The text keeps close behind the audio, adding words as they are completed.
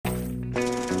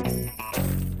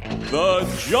The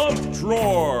Junk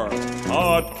Drawer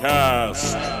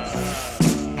Podcast.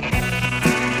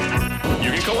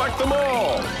 You can collect them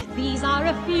all. These are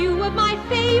a few of my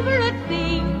favorite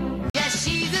things. Yes,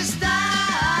 she's a star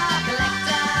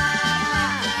collector.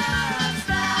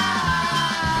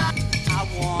 Star. I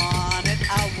want it,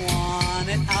 I want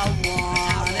it, I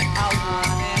want it, I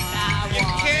want it, I want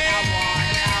it, I want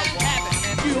it, I want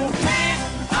it. You can't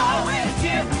always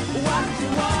get what you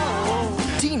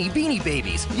want. Teeny Beanie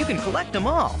Babies. You can collect them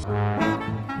all.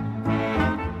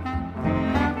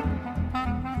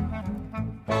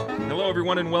 Hello,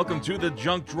 everyone, and welcome to the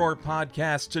Junk Drawer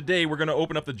Podcast. Today, we're going to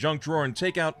open up the junk drawer and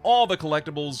take out all the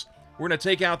collectibles. We're going to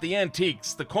take out the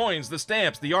antiques, the coins, the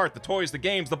stamps, the art, the toys, the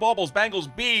games, the baubles, bangles,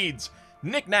 beads,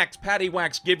 knickknacks,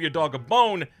 paddywhacks, give your dog a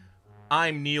bone.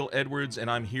 I'm Neil Edwards, and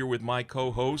I'm here with my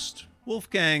co-host...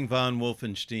 Wolfgang von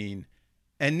Wolfenstein.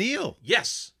 And Neil,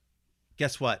 Yes!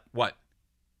 guess what? What?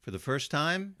 For the first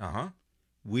time, Uh-huh.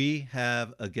 we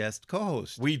have a guest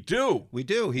co-host. We do. We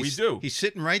do. We do. He's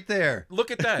sitting right there.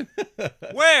 Look at that.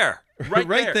 Where? Right,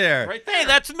 Right there. Right there. Hey,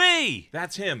 that's me.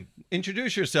 That's him.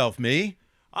 Introduce yourself, me.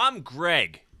 I'm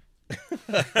Greg.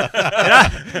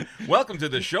 Welcome to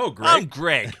the show, Greg. I'm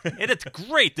Greg, and it's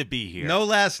great to be here. No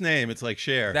last name. It's like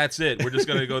Cher. That's it. We're just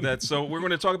going to go that. So we're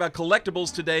going to talk about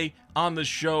collectibles today on the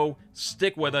show.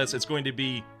 Stick with us. It's going to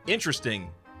be interesting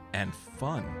and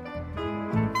fun.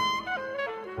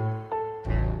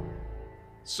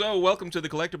 So welcome to the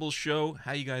Collectibles Show.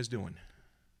 How you guys doing?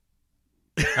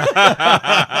 Threw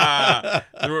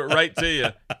it right to you.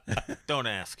 Don't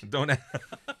ask. Don't.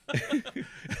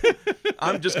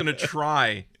 I'm just going to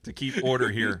try to keep order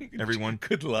here, everyone.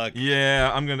 Good luck.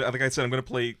 Yeah, I'm going to, like I said, I'm going to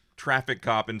play traffic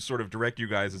cop and sort of direct you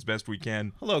guys as best we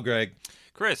can. Hello, Greg.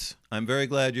 Chris. I'm very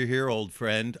glad you're here, old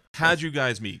friend. How'd you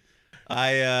guys meet?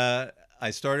 I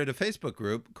started a Facebook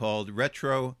group called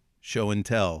Retro Show and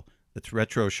Tell. That's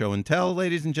Retro Show and Tell,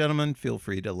 ladies and gentlemen. Feel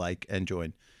free to like and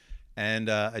join. And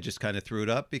I just kind of threw it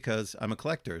up because I'm a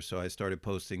collector. So I started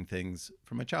posting things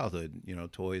from my childhood, you know,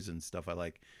 toys and stuff I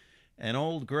like. And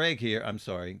old Greg here,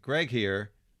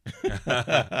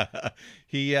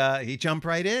 he jumped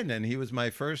right in, and he was my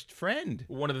first friend.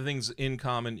 One of the things in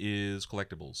common is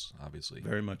collectibles, obviously.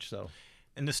 Very much so.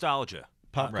 And nostalgia.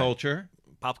 Pop Right. culture.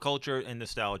 Pop culture and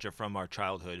nostalgia from our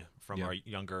childhood, from Yeah. our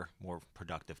younger, more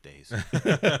productive days.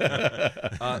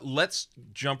 Let's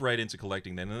jump right into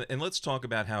collecting then, and let's talk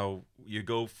about how you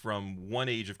go from one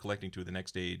age of collecting to the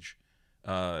next age.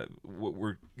 There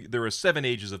are 7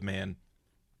 ages of man.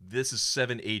 This is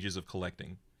 7 ages of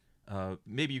collecting.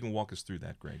 Maybe you can walk us through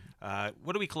that, Greg.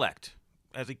 What do we collect?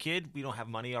 As a kid, we don't have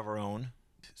money of our own.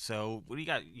 So what do you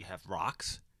got? You have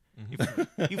rocks.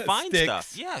 You find Sticks.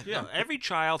 stuff. Yeah. Yeah. No, every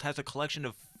child has a collection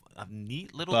of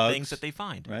neat little Bugs, things that they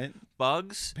find. Right?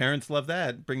 Bugs. Parents love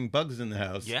that. Bring bugs in the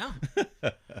house. Yeah,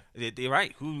 they're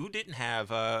right. Who didn't have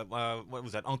what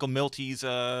was that? Uncle Milty's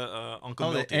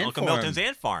Uncle the ant farm. Milton's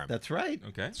ant farm. That's right.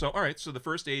 Okay, so all right, so the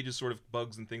first age is sort of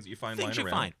bugs and things that you find Things lying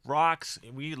you around. find, rocks.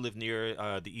 We live near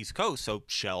the East Coast, so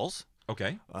shells,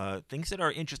 Okay, things that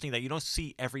are interesting that you don't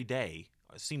see every day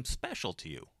seem special to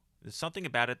you. There's something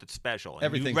about it that's special, and you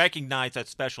Everything's- recognize that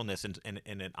specialness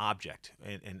in an object,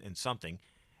 in something,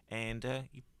 and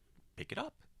you pick it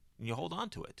up. And you hold on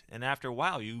to it. And after a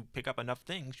while, you pick up enough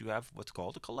things, you have what's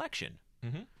called a collection.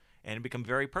 Mhm. And it becomes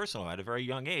very personal. At a very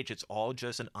young age, it's all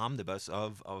just an omnibus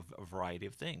of a variety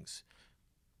of things.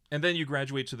 and then you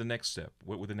graduate to the next step.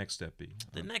 What would the next step be?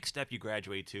 The next step you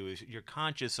graduate to is you're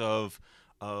conscious of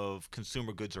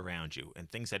consumer goods around you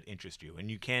and things that interest you. And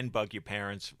you can bug your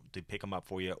parents to pick them up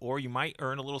for you, or you might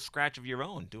earn a little scratch of your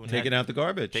own doing Taking that. out the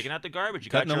garbage. Taking out the garbage.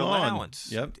 You Cutting got your the lawn.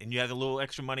 allowance. Yep. And you have a little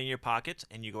extra money in your pockets,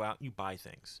 and you go out and you buy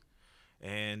things.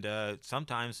 And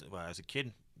sometimes, well, as a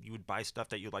kid, you would buy stuff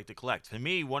that you'd like to collect. For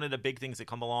me, one of the big things that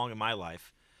come along in my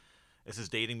life, this is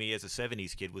dating me as a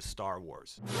 70s kid, was Star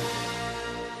Wars.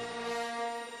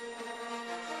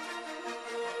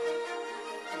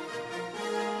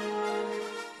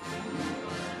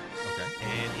 Okay.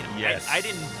 And you know, Yes. I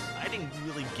didn't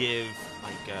really give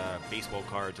like baseball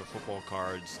cards or football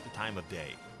cards the time of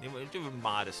day. They were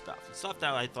modest stuff. The stuff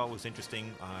that I thought was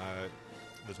interesting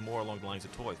was more along the lines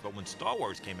of toys. But when Star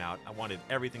Wars came out, I wanted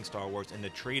everything Star Wars, and the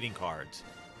trading cards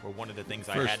were one of the things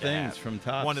I First had to things have. from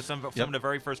Topps. One of some Yep. of the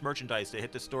very first merchandise that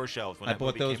hit the store shelves when I that bought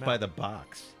movie those came by out. the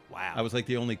box. Wow. I was like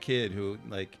the only kid who,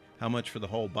 like, how much for the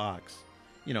whole box?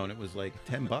 You know, and it was like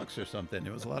 $10 or something.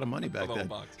 It was a lot of money back the whole then.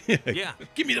 box. Yeah.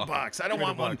 Give me the box. I don't Give me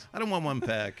want the one. box. I don't want one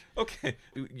pack. Okay.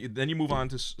 Then you move on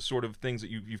to sort of things that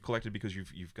you've collected because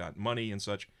you've got money and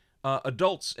such.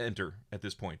 Adults enter at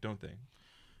this point, don't they?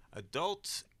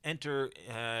 Adults enter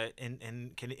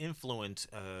and can influence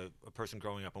a person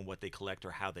growing up on what they collect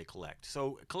or how they collect.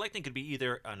 So collecting could be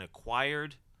either an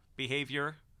acquired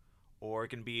behavior, or it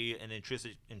can be an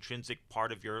intrinsic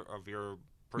part of your personality.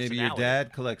 Maybe your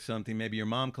dad collects something. Maybe your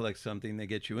mom collects something. They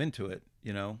get you into it,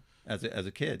 as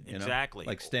a kid. Exactly.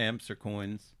 Like stamps or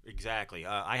coins. Exactly.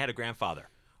 I had a grandfather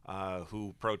who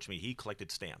approached me. He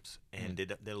collected stamps and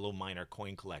did a little minor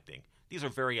coin collecting. These are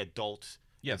very adult,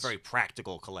 very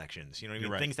practical collections. You know what I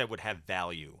mean? Right. Things that would have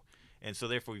value. And so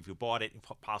therefore, if you bought it,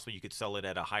 possibly you could sell it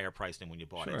at a higher price than when you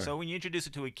bought it. So when you introduce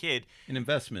it to a kid, an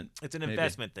investment. It's an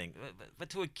investment thing. But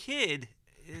to a kid,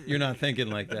 you're not thinking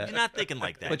like that. You're not thinking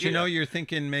like that. But you're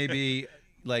thinking maybe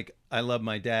like, I love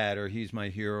my dad, or he's my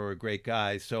hero, or a great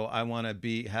guy, so I want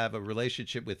to have a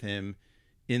relationship with him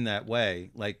in that way.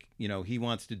 Like, he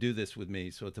wants to do this with me,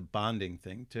 so it's a bonding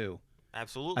thing too.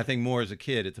 Absolutely. I think more as a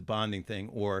kid, it's a bonding thing.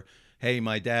 Or, hey,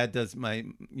 my dad does my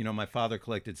father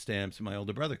collected stamps and my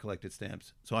older brother collected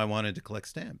stamps. So I wanted to collect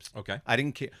stamps. Okay. I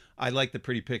didn't care. I liked the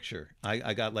pretty picture.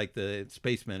 I got like the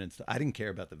spacemen and stuff. I didn't care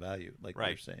about the value, like you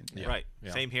were saying. Yeah. Right.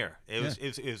 Yeah. Same here. It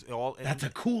was all. That's a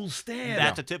cool stamp.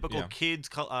 That's a typical kid's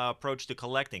approach to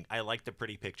collecting. I like the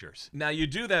pretty pictures. Now you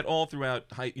do that all throughout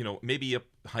maybe up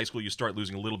high school you start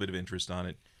losing a little bit of interest on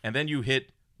it, and then you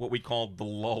hit what we call the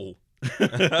lull.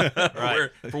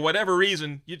 Where, for whatever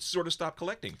reason, you sort of stop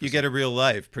collecting. You get a real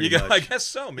life, pretty much. I guess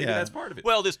so. Maybe that's part of it.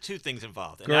 Well, there's two things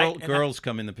involved. Girls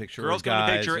come in the picture. Girls come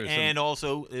in the picture, and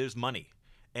also there's money,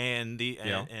 and you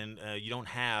don't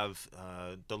have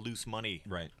the loose money.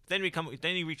 Right. Then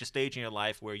you reach a stage in your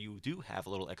life where you do have a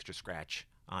little extra scratch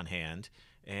on hand,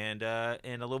 and a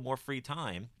little more free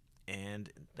time.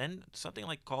 And then something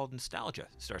called nostalgia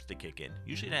starts to kick in.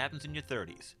 Usually that happens in your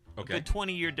 30s. Okay. A good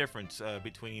 20-year difference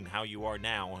between how you are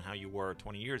now and how you were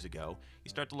 20 years ago. You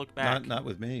start to look back. Not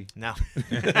with me. No.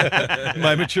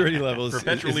 My maturity level is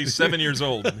perpetually 7 years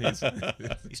old.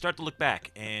 You start to look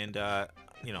back, and I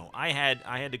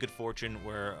had the good fortune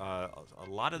where a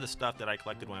lot of the stuff that I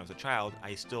collected when I was a child,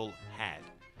 I still had.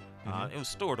 It was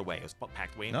stored away. It was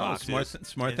packed away in boxes.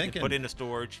 Smart thinking. Put into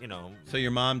storage, So your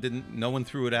mom no one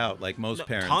threw it out like most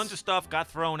parents. Tons of stuff got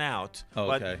thrown out. Oh,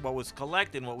 but okay. what was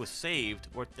collected and what was saved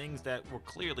were things that were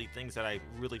clearly things that I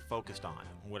really focused on,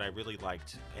 what I really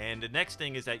liked. And the next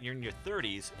thing is that you're in your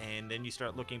 30s, and then you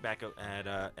start looking back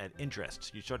at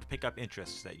interests. You start to pick up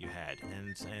interests that you had.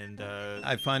 And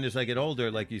I find as I get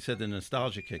older, like you said, the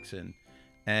nostalgia kicks in.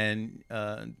 And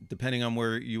depending on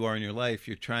where you are in your life,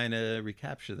 you're trying to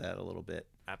recapture that a little bit.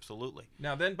 Absolutely.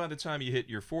 Now, then by the time you hit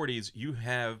your 40s, you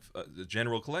have the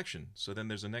general collection. So then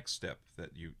there's a next step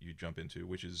that you jump into,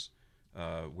 which is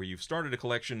where you've started a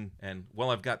collection and,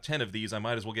 I've got 10 of these, I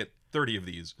might as well get 30 of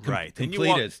these. Right.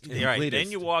 Completist. Right. Then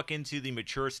you walk into the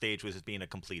mature stage, which is being a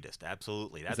completist.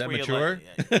 Absolutely. That's is that where mature?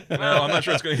 Well, I'm not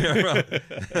sure it's going to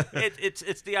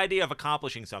It's the idea of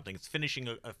accomplishing something. It's finishing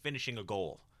a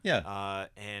goal. Yeah.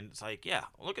 And it's like,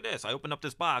 look at this. I opened up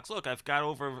this box. Look, I've got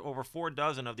over 4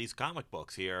 dozen of these comic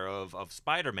books here of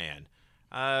Spider-Man.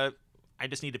 I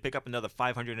just need to pick up another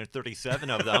 537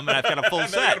 of them, and I've got a full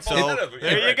set. So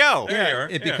there you go. Yeah,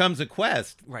 it becomes a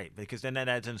quest. Right, because then that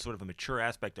adds in sort of a mature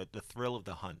aspect of the thrill of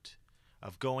the hunt,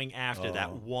 of going after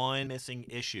that one missing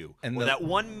issue, or that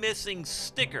one missing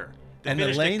sticker. And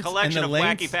finish the lanes, collection and the of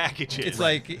lanes, wacky packages. It's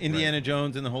like Indiana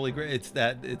Jones and the Holy Grail. It's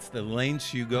the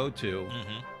lengths you go to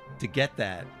get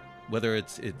that. Whether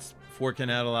it's forking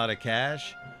out a lot of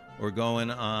cash, or going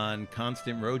on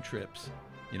constant road trips,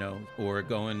 or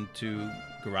going to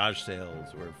garage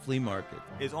sales or flea market.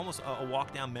 It's almost a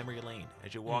walk down memory lane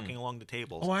as you're walking along the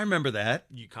tables. Oh, I remember that.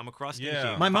 You come across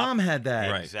My mom had that.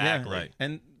 Right. Exactly. Yeah, right.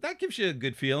 And that gives you a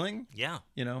good feeling. Yeah.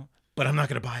 But I'm not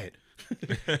going to buy it.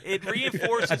 It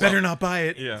reinforces. I better not buy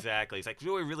it. Yeah. Exactly. It's like,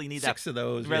 do we really need 6 of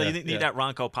those? Really need that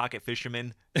Ronco pocket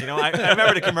fisherman? I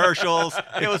remember the commercials.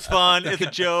 It was fun. It's a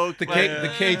joke. The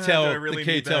K-Tel, really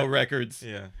the K-Tel Records.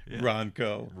 Yeah.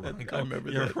 Ronco. I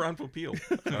remember that. Ronco Peel.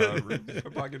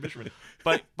 Pocket fisherman.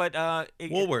 But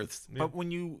Woolworths. But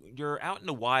when you're out in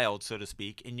the wild, so to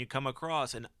speak, and you come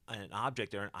across an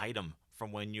object or an item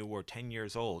from when you were 10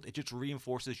 years old, it just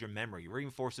reinforces your memory,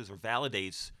 reinforces or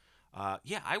validates.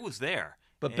 I was there.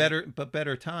 But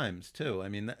better times too. I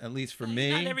mean, at least for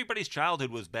me. Not everybody's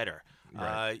childhood was better.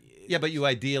 Right. But you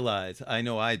idealize. I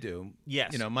know I do.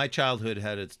 Yes. My childhood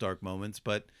had its dark moments,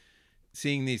 but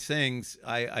seeing these things,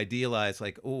 I idealize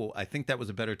like, oh, I think that was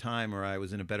a better time, or I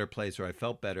was in a better place, or I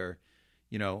felt better,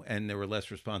 and there were less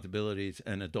responsibilities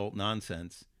and adult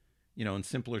nonsense, in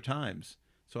simpler times.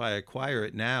 So I acquire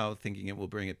it now thinking it will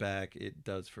bring it back. It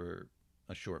does for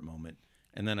a short moment.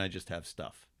 And then I just have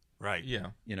stuff. Right. Yeah.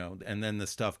 And then the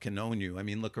stuff can own you. I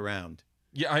mean, look around.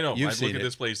 Yeah, I know. You've I seen look at it.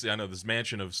 this place. I know this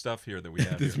mansion of stuff here that we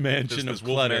have. This here. mansion this of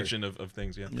wolf clutter. mansion of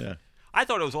things. Yeah. Yeah. I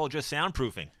thought it was all just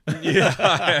soundproofing. Yeah,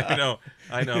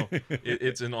 I know.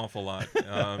 It's an awful lot.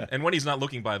 And when he's not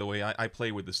looking, by the way, I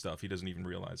play with the stuff. He doesn't even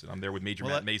realize it. I'm there with Major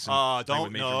Matt Mason. Oh, playing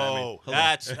with don't Major Matt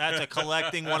Mason. know. That's a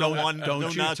collecting 101.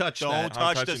 Don't you touch that. Don't I'm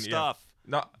touch the touching, yeah. stuff.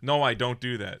 No, I don't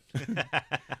do that.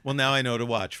 Well, now I know to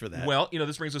watch for that. Well,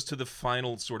 this brings us to the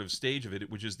final sort of stage of it,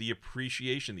 which is the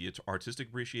appreciation, the artistic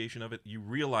appreciation of it. You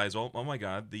realize, oh my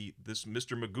God, this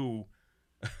Mr. Magoo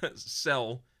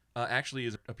cell actually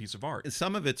is a piece of art.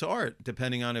 Some of it's art,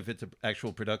 depending on if it's an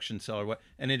actual production cell or what,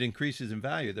 and it increases in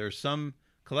value. There are some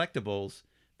collectibles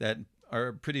that are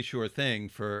a pretty sure thing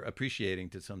for appreciating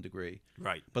to some degree.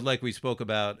 Right. But like we spoke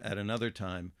about at another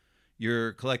time,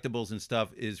 your collectibles and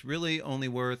stuff is really only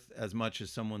worth as much as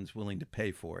someone's willing to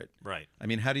pay for it. Right. I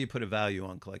mean, how do you put a value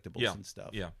on collectibles and stuff?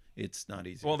 Yeah. It's not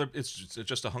easy. Well, it's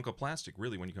just a hunk of plastic,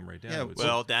 really, when you come right down. Yeah, to it.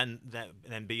 Well, then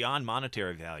beyond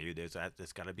monetary value, there's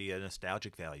got to be a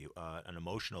nostalgic value, an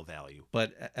emotional value.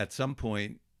 But at some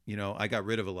point, I got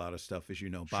rid of a lot of stuff, as you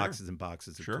know, boxes and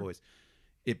boxes of toys.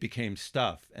 It became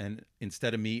stuff, and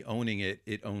instead of me owning it,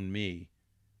 it owned me,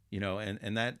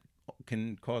 and that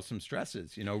can cause some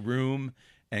stresses, room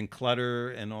and clutter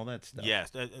and all that stuff. Yes,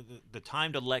 the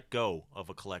time to let go of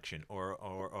a collection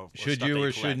or should stuff you that or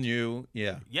collect. shouldn't you?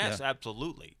 Yeah. Yes, yeah.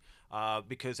 absolutely.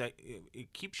 Because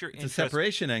it keeps your It's interest. a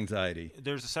separation anxiety.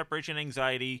 There's a separation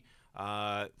anxiety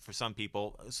for some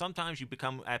people. Sometimes you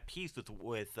become at peace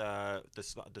with the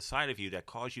side of you that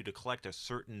caused you to collect a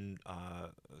certain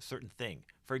thing.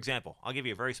 For example, I'll give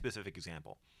you a very specific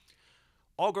example.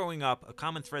 All growing up, a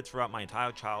common thread throughout my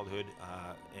entire childhood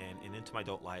and into my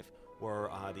adult life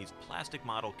were these plastic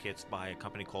model kits by a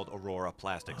company called Aurora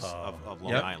Plastics of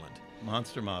Long Island.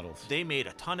 Monster models. They made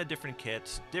a ton of different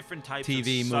kits, different types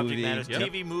TV, of subject movie, matters, yep.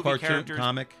 TV, movie Cartoon, characters,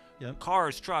 comic. Yep.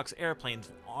 cars, trucks, airplanes,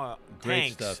 Great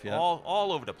tanks, stuff, yeah.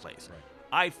 all over the place. Right.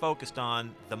 I focused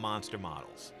on the monster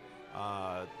models.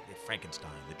 The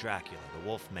Frankenstein, the Dracula, the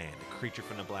Wolfman, the creature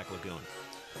from the Black Lagoon.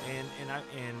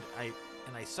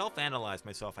 And I self-analyzed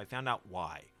myself. I found out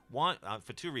why. One,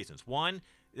 for two reasons. One,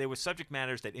 there were subject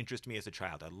matters that interested me as a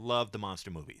child. I loved the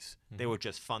monster movies. Mm-hmm. They were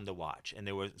just fun to watch, and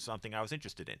they were something I was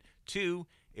interested in. Two,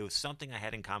 it was something I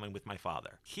had in common with my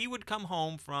father. He would come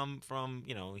home from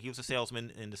he was a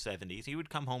salesman in the 70s. He would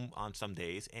come home on some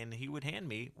days, and he would hand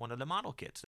me one of the model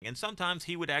kits. And sometimes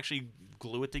he would actually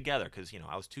glue it together because,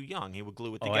 I was too young. He would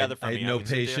glue it together for me. I had no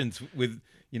patience with,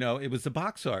 it was the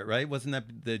box art, right? Wasn't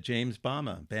that the James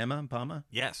Bama?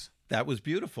 Yes. That was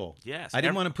beautiful. Yes. I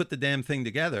didn't want to put the damn thing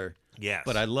together. Yes.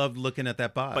 But I loved looking at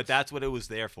that box. But that's what it was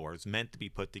there for. It was meant to be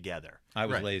put together. I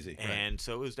was lazy. And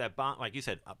so it was that bond, like you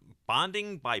said,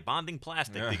 bonding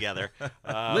plastic together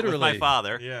Literally. with my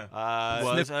father. Yeah.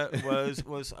 Was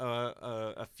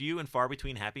a few and far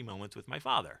between happy moments with my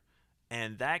father.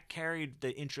 And that carried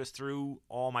the interest through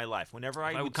all my life. Whenever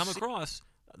I would come across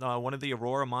one of the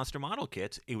Aurora Monster model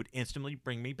kits, it would instantly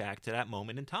bring me back to that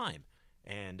moment in time.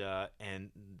 And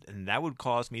that would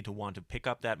cause me to want to pick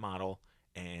up that model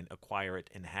and acquire it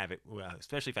and have it,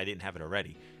 especially if I didn't have it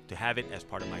already, to have it as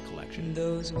part of my collection.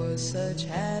 Those were such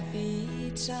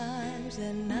happy times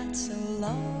and not so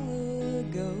long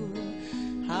ago.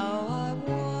 How I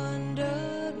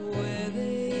wondered where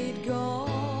they'd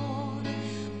gone.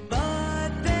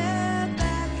 But they're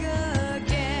back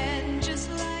again,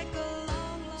 just like a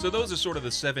long So those are sort of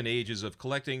the 7 ages of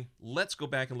collecting. Let's go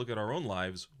back and look at our own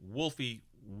lives. Wolfie,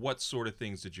 what sort of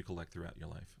things did you collect throughout your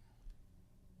life?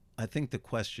 I think the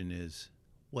question is,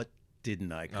 what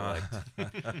didn't I collect?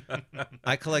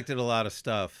 I collected a lot of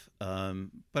stuff,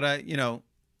 but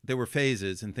there were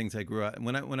phases and things I grew up.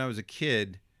 When I was a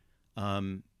kid,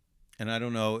 and I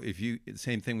don't know if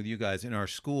same thing with you guys in our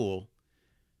school,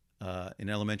 in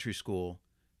elementary school,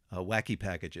 wacky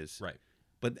packages, right?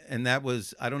 And that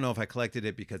was, I don't know if I collected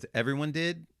it because everyone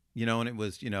did, and it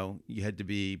was, you had to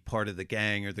be part of the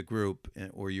gang or the group,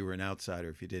 or you were an outsider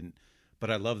if you didn't. But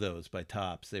I love those by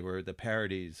Topps. They were the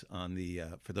parodies on the,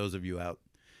 for those of you out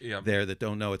there that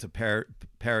don't know, it's a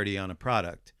parody on a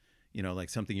product, like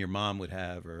something your mom would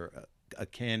have or a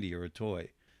candy or a toy.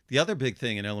 The other big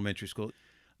thing in elementary school,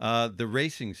 the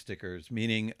racing stickers,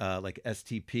 meaning like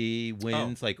STP,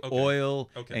 wins, oil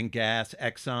and gas,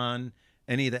 Exxon,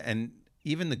 any of that. And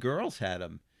even the girls had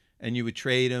them. And you would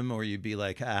trade them, or you'd be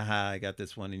like, aha, I got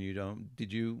this one, and you don't.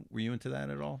 Were you into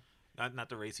that at all? Not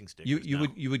the racing stickers.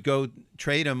 You would go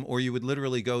trade them, or you would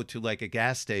literally go to like a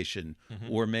gas station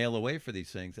or mail away for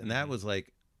these things, and that was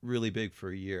like really big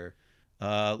for a year.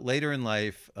 Later in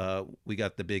life, we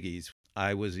got the biggies.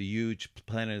 I was a huge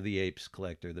Planet of the Apes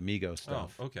collector, the Mego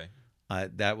stuff. Oh, okay.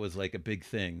 that was like a big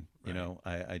thing. You Right. know,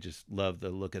 I just loved the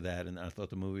look of that, and I thought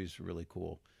the movies were really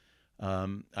cool.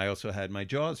 I also had my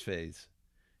Jaws phase.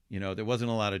 You know, there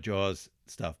wasn't a lot of Jaws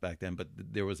stuff back then, but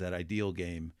there was that Ideal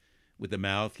game with the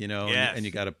mouth, you know, Yes. and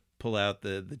you got to pull out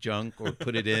the junk or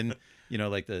put it in, you know,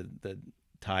 like the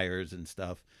tires and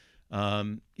stuff.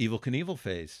 Evel Knievel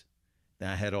phase.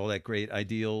 I had all that great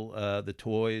Ideal, the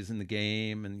toys in the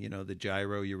game, and, you know, the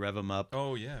gyro, you rev them up.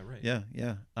 Oh, yeah, right. Yeah,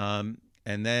 yeah.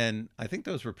 And then I think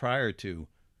those were prior to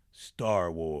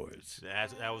Star Wars.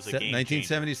 That was a game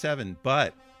 1977.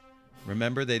 But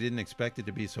remember, they didn't expect it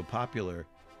to be so popular.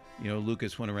 You know,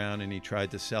 Lucas went around and he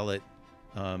tried to sell it,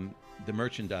 the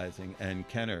merchandising, and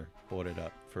Kenner bought it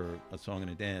up for A Song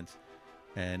and a Dance.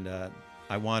 And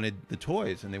I wanted the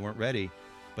toys, and they weren't ready.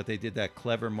 But they did that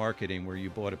clever marketing where you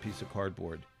bought a piece of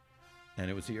cardboard, and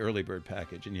it was the early bird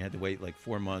package, and you had to wait like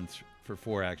 4 months for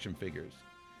 4 action figures.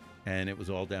 And it was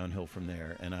all downhill from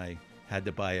there, and I had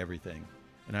to buy everything.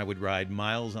 And I would ride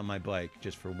miles on my bike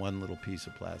just for one little piece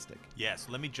of plastic. Yes,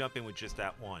 let me jump in with just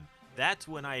that one. That's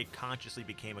when I consciously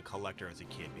became a collector as a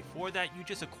kid. Before that, you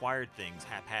just acquired things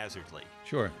haphazardly.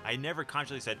 Sure. I never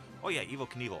consciously said, oh yeah, Evel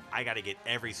Knievel, I got to get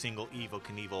every single Evel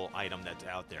Knievel item that's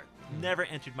out there. Never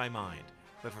entered my mind.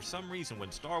 But for some reason,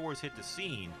 when Star Wars hit the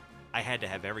scene, I had to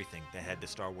have everything that had the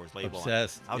Star Wars label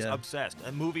Obsessed, on it. I was yeah. obsessed.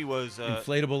 The movie was...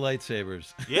 Inflatable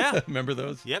lightsabers. Yeah. Remember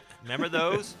those? Yep, remember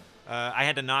those? I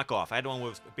had to knock off. I had one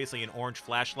with basically an orange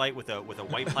flashlight with a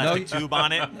white plastic tube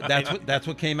on it. That's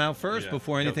what came out first Yeah.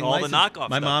 before anything All the licensed. knockoff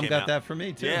My stuff mom came got out. that for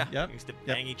me too. Yeah, Yep. we used to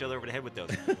Yep. bang each other over the head with those.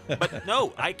 But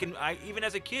no, I even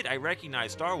as a kid, I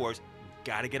recognized Star Wars.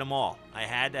 Got to get them all. I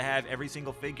had to have every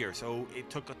single figure, so it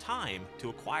took a time to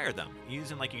acquire them. It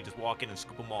isn't like you just walk in and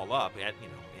scoop them all up.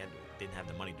 Didn't have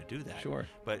the money to do that. Sure.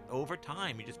 But over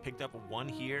time, you just picked up one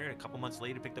here. A couple months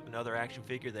later, picked up another action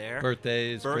figure there.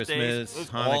 Birthdays, Christmas, was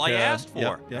Hanukkah. all I asked for.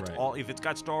 Yep, yep. That's Right. all. If it's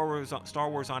got Star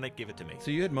Wars on it, give it to me. So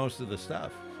you had most of the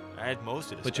stuff, I had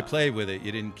most of the but you stuff. played with it.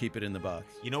 You didn't keep it in the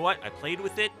box. You know what? I played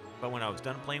with it, but when I was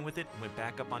done playing with it, I went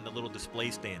back up on the little display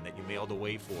stand that you mailed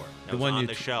away for. That The was one on you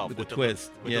the shelf with the the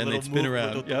twist. with Yeah, the and little they'd spin move-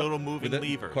 around. with the Yep. little moving With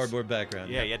the levers. cardboard background.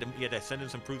 Yeah, Yep. you had to send in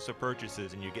some proofs of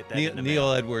purchases, and you get that Neil, in the Neil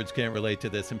mail. Edwards can't relate to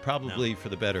this, and probably for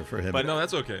the better for him. But No,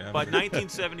 that's okay. But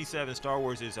 1977 Star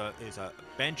Wars is a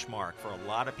benchmark for a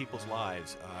lot of people's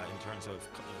lives in terms of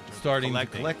Starting to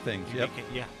collecting. collect things, You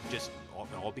yep. just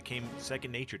all became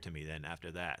second nature to me then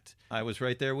after that. I was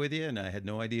right there with you, and I had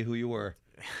no idea who you were.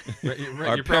 Right,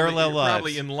 Our you're parallel you're lives.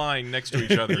 probably in line next to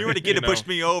each other. You were the kid who know. pushed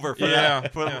me over for Yeah,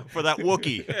 that yeah. for that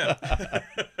Wookiee.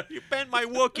 You bent my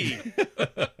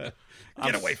Wookiee.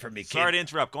 Get away from me, kid. Sorry to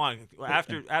interrupt. Go on.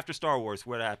 After Star Wars,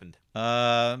 what happened?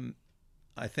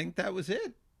 I think that was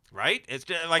it. Right? It's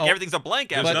just like Oh, everything's a blank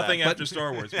There's after nothing that. after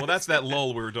Star Wars. Well, that's that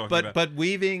lull we were talking about. But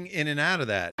weaving in and out of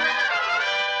that.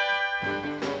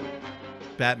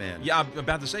 Batman. Yeah, I'm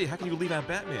about to say, how can you leave out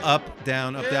Batman? Up,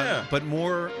 down, Yeah. down. But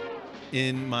more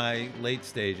in my late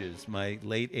stages, my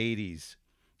late 80s,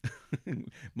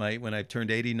 when I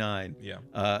turned 89.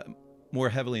 Yeah. More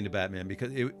heavily into Batman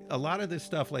because a lot of this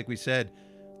stuff, like we said,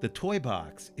 the toy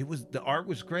box, the art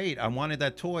was great. I wanted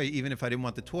that toy even if I didn't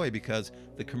want the toy because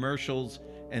the commercials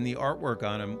and the artwork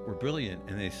on them were brilliant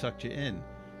and they sucked you in,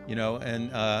 you know.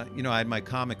 And I had my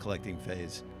comic collecting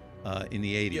phase in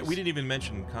the 80s. Yeah, we didn't even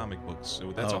mention comic books,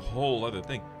 so that's Oh. a whole other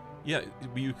thing. Yeah,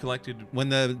 you collected. When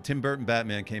the Tim Burton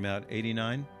Batman came out,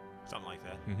 89. Something like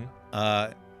that.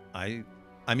 Mhm.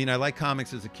 I mean, I like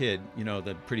comics as a kid, you know,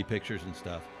 the pretty pictures and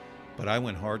stuff. But I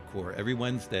went hardcore every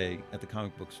Wednesday at the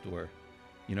comic book store.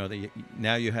 You know,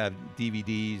 now you have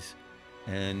DVDs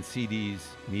and CDs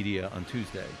media on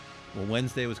Tuesday. Well,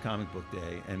 Wednesday was comic book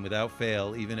day, and without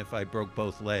fail, even if I broke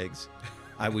both legs,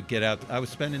 I would get out. I was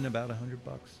spending about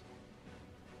 $100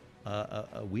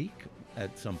 a week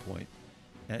at some point,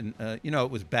 and you know,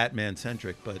 it was Batman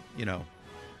centric. But you know,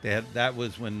 that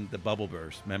was when the bubble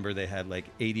burst. Remember, they had like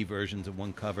 80 versions of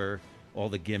one cover. All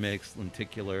the gimmicks,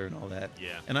 lenticular, and all that.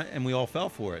 Yeah. And we all fell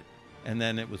for it, and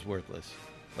then it was worthless,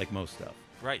 like most stuff.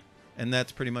 Right. And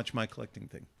that's pretty much my collecting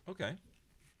thing. Okay.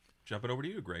 Jumping over to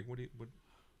you, Greg. What?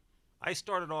 I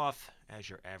started off as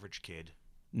your average kid.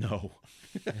 No,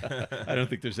 I don't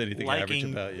think there's anything average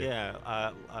about you.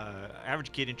 Yeah,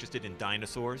 average kid interested in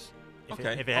dinosaurs. If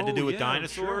Okay. it had to Oh, do with yeah,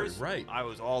 dinosaurs, sure, right. I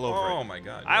was all over it. Oh my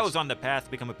God. I yes. was on the path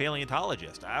to become a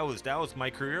paleontologist. That was my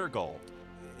career goal.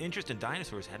 Interest in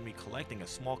dinosaurs had me collecting a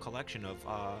small collection of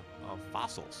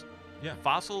fossils. Yeah.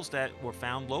 Fossils that were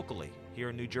found locally here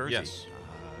in New Jersey. Yes.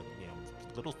 You know,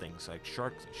 little things like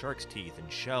shark's teeth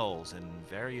and shells and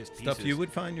various pieces. Stuff you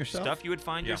would find yourself. Stuff you would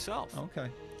find Yeah. yourself. Okay.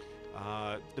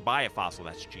 To buy a fossil,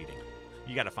 that's cheating.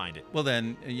 You got to find it. Well,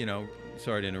 then,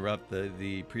 sorry to interrupt,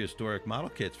 the prehistoric model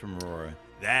kits from Aurora.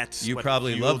 You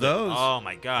probably fueled love it. those. Oh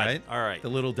my God! Right? All right. The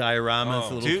little dioramas,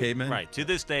 the little cavemen. Right. To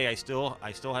this day, I still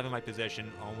have in my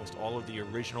possession almost all of the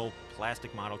original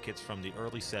plastic model kits from the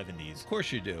early '70s. Of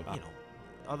course you do.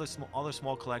 Other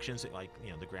small collections, like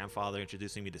the grandfather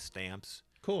introducing me to stamps.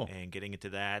 Cool. And getting into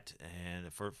that,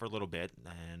 and for a little bit,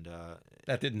 and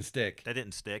that didn't stick.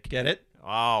 Get it?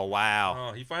 Oh wow!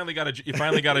 Oh, you finally got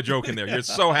a joke in there. You're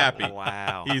so happy.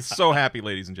 Wow. He's so happy,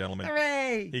 ladies and gentlemen.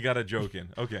 Hooray! He got a joke in.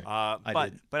 Okay.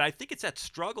 But I think it's that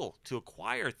struggle to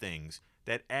acquire things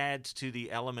that adds to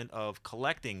the element of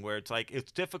collecting, where it's like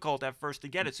it's difficult at first to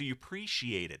get it, so you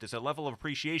appreciate it. There's a level of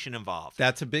appreciation involved.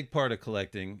 That's a big part of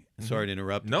collecting. Sorry to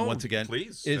interrupt. No, once again,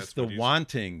 please. Is the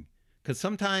wanting. Because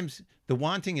sometimes the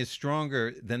wanting is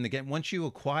stronger than the get. Once you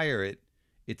acquire it,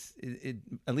 it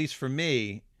at least for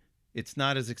me, it's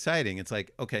not as exciting. It's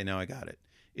like, okay, now I got it.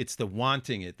 It's the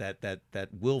wanting it, that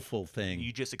willful thing.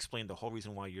 You just explained the whole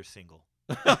reason why you're single.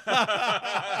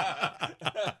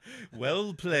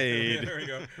 Well played. There we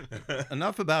go.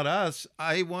 Enough about us.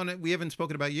 We haven't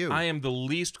spoken about you. I am the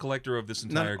least collector of this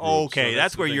entire group. Okay, so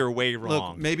that's where the thing. you're way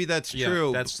wrong. Look, maybe that's Yeah,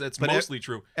 true. that's but mostly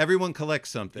true. Everyone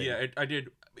collects something. Yeah, I did.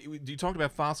 You talked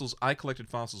about fossils. I collected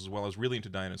fossils as well. I was really into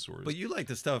dinosaurs. But you like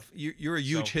the stuff. You're a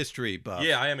huge history buff.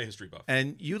 Yeah, I am a history buff.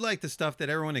 And you like the stuff that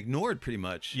everyone ignored pretty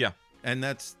much. Yeah. And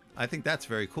I think that's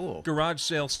very cool. Garage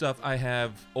sale stuff. I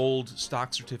have old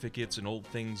stock certificates and old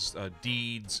things,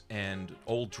 deeds and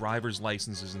old driver's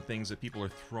licenses and things that people are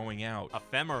throwing out.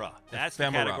 Ephemera. That's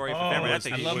Ephemera. the category of ephemera. That's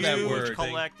a I love huge that word.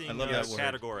 collecting I love that word.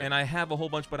 category. And I have a whole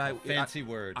bunch, but Fancy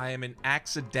word. I am an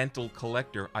accidental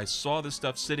collector. I saw this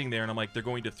stuff sitting there, and I'm like, they're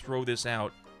going to throw this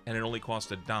out, and it only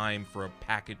cost a dime for a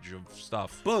package of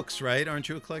stuff. Books, right? Aren't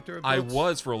you a collector of books? I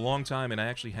was for a long time, and I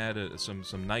actually had some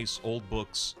nice old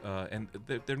books, and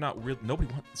they're not real.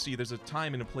 Nobody wants. See, there's a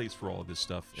time and a place for all of this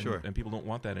stuff, and, Sure. and people don't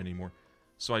want that anymore.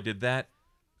 So I did that.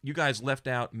 You guys left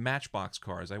out Matchbox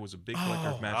cars. I was a big collector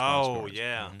of Matchbox cars. Oh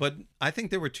yeah. But I think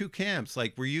there were two camps.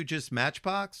 Like, were you just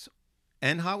Matchbox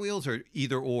and Hot Wheels, or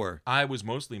either or? I was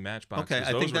mostly Matchbox. Okay,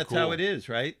 I think that's how it is,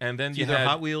 right? And then It's you either had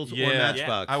Hot Wheels or yeah,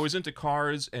 Matchbox. I was into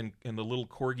cars and the little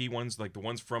corgi ones, like the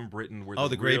ones from Britain. Were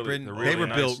the Great really, Britain. they're They really were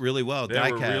nice. built really well. They were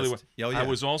Die-cast. really well. Oh, yeah. I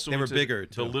was also they were into bigger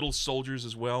too. the little soldiers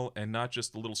as well, and not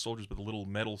just the little soldiers, but the little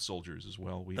metal soldiers as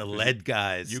well. The lead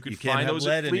guys. You could can't find have those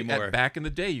lead at flea, anymore. back in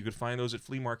the day. You could find those at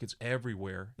flea markets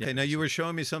everywhere. Okay, now you were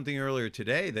showing me something earlier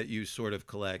today that you sort of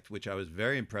collect, which I was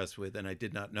very impressed with, and I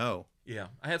did not know. Yeah,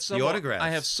 I had some The autographs. I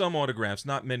have some autographs,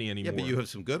 not many anymore. Yeah, but you have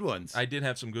some good ones. I did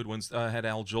have some good ones. I had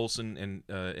Al Jolson and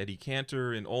Eddie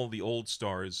Cantor and all the old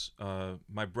stars.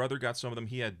 My brother got some of them.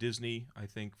 He had Disney, I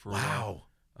think, for a while.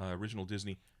 Original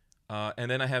Disney. And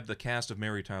then I have the cast of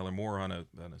Mary Tyler Moore on a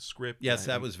script. Yes,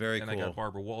 that was very cool. cool. And I got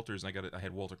Barbara Walters, and I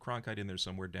had Walter Cronkite in there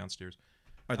somewhere downstairs.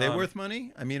 Are they worth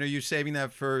money? I mean, are you saving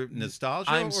that for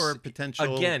nostalgia or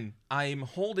potential? Again, I'm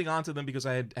holding on to them because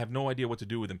I have no idea what to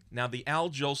do with them. Now, the Al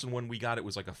Jolson one we got, it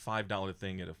was like a $5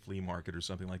 thing at a flea market or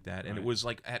something like that. And it was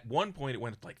like, at one point, it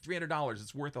went like $300.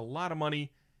 It's worth a lot of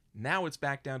money. Now it's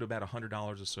back down to about $100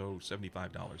 or so,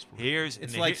 $75.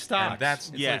 It's like stocks. And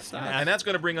that's and that's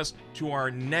going to bring us to our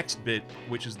next bit,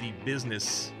 which is the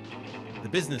business the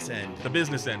business end. The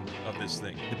business end of this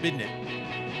thing. The business.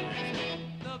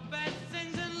 The best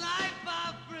things in life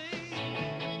are free.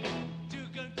 You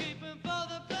can keep them for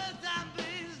the birds and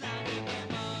bees. Now give me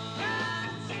more.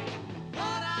 That's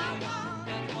what I want.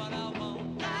 That's what I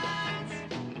want. That's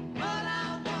what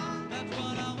I want. That's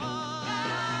what I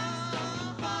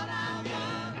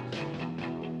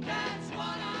want. That's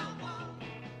what I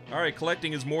want. All right,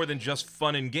 collecting is more than just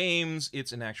fun and games.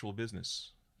 It's an actual business.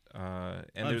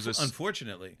 And there's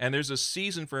unfortunately, and there's a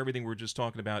season for everything we're just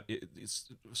talking about. It's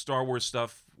Star Wars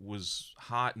stuff was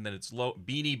hot, and then it's low.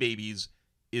 Beanie Babies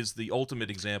is the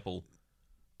ultimate example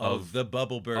of the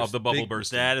bubble burst. Of the bubble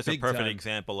burst. That is a Big perfect time.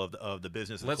 example of the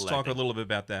business. Of Let's talk collecting. a little bit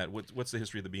about that. What's the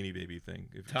history of the Beanie Baby thing?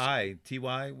 Ty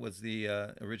was the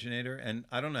originator, and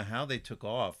I don't know how they took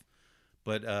off,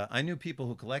 but I knew people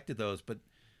who collected those, but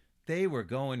they were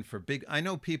going for big. I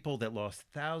know people that lost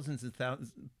thousands and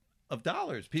thousands of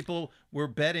dollars. People were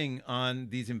betting on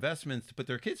these investments to put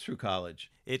their kids through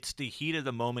college. It's the heat of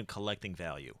the moment collecting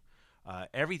value.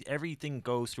 Everything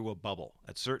goes through a bubble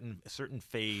at certain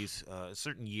phase,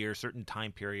 certain year, certain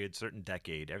time period, certain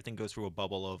decade. Everything goes through a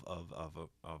bubble of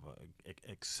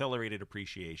accelerated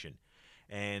appreciation.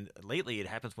 And lately, it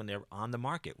happens when they're on the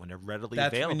market, when they're readily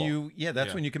That's available.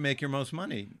 when you can make your most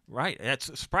money. Right.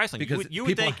 That's surprising. Because you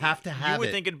would people think, have to have You would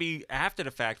it. think it'd be after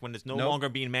the fact when it's no Nope. longer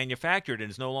being manufactured and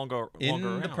it's no longer In the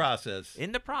around. process.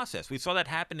 In the process. We saw that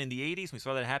happen in the 80s. We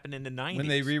saw that happen in the 90s. When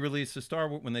they re-released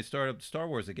when they started Star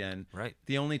Wars again, Right.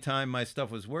 the only time my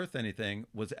stuff was worth anything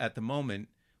was at the moment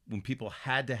when people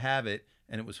had to have it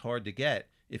and it was hard to get.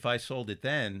 If I sold it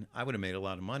then, I would have made a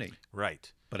lot of money.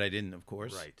 Right. But I didn't, of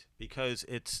course. Right, because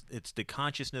it's the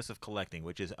consciousness of collecting,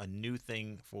 which is a new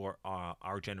thing for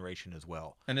our generation as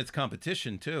well. And it's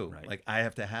competition too. Right. Like I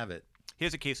have to have it.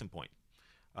 Here's a case in point.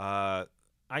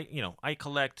 I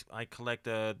collect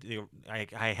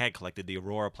I had collected the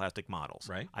Aurora plastic models.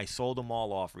 Right. I sold them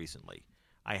all off recently.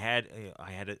 I had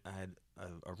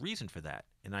a reason for that,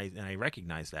 and I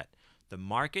recognize that the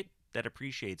market that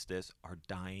appreciates this are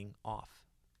dying off.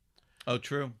 Oh,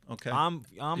 true. Okay. I'm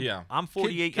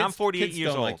 48. Kids- I'm 48 kids years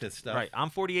don't old. like this stuff. Right. I'm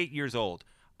 48 years old.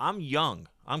 I'm young.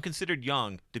 I'm considered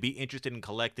young to be interested in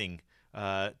collecting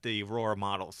the Aurora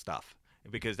model stuff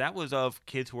because that was of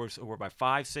kids who were by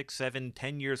 5, 6, 7,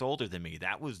 10 years older than me.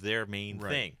 That was their main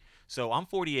thing. So I'm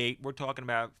 48. We're talking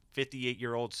about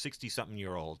 58-year-olds,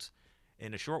 60-something-year-olds.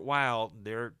 In a short while,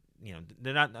 they're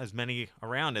not as many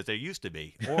around as there used to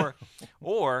be,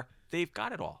 or they've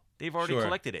got it all. They've already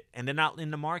collected it, and they're not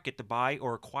in the market to buy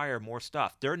or acquire more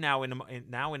stuff. They're now in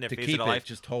their to phase keep of their life.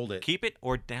 just hold it. Keep it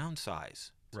or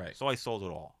downsize. Right. So I sold it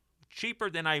all. Cheaper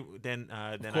than I Of course,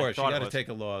 I you thought got it to was. take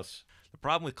a loss. The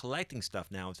problem with collecting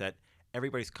stuff now is that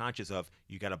everybody's conscious of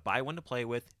you got to buy one to play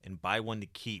with and buy one to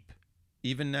keep.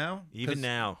 Even now? Even 'Cause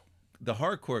now. the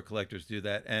hardcore collectors do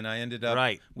that, and I ended up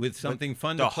Right. with something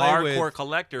fun the to play with, hardcore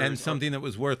collectors and are- something that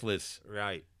was worthless.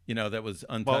 Right. That was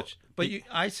untouched. But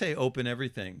I say open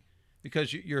everything,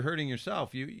 because you're hurting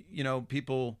yourself.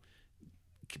 People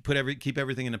keep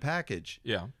everything in a package.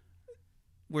 Yeah.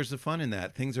 Where's the fun in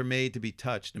that? Things are made to be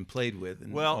touched and played with.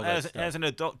 And all Well, that as stuff. an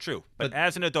adult, true. But But-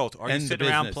 as an adult, are you and the sitting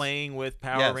around business. playing with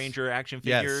Power Yes. Ranger action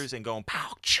Yes. figures and going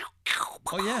pow, choo, pow,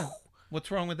 pow, Oh yeah,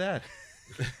 what's wrong with that?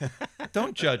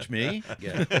 Don't judge me.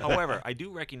 Yeah. However, I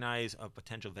do recognize a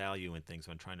potential value in things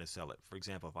when trying to sell it. For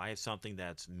example, if I have something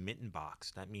that's mint in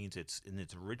box, that means it's in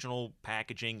its original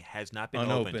packaging, has not been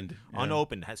Unopened, yeah.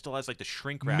 unopened, still has like the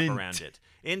shrink wrap Mint. around it.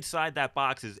 Inside that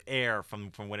box is air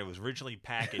from when it was originally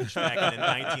packaged back in the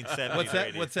 1970s. What's that?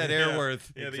 80s. What's that air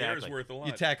worth? Yeah, the air is Exactly. worth a lot.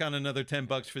 You tack on another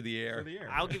 $10 for the air. For the air.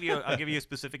 I'll give you a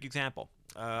specific example.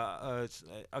 It's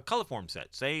a color form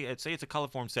set. Say it's a color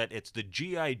form set. It's the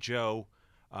G.I. Joe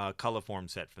color form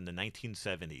set from the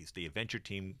 1970s, the Adventure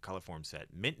Team color form set,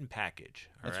 mint and package.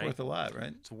 That's all right? worth a lot,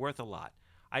 right? It's worth a lot.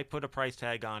 I put a price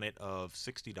tag on it of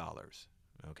 $60.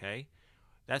 Okay,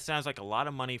 that sounds like a lot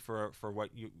of money for what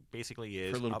you basically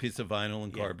is For a little piece of vinyl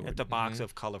and cardboard. At the box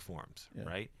of color forms, Yeah.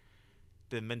 right?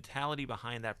 The mentality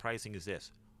behind that pricing is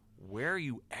this: where are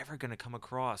you ever going to come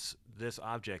across this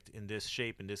object in this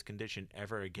shape, in this condition,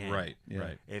 ever again? Right. Yeah.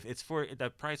 Right. If it's for the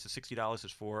price of $60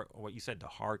 is for what you said, the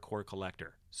hardcore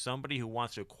collector, somebody who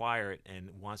wants to acquire it and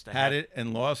wants to Had it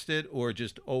and lost it, or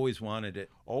just always wanted it.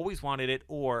 always wanted it,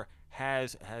 or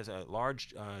has a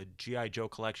large GI Joe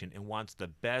collection and wants the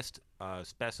best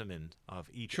specimen of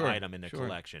each item in the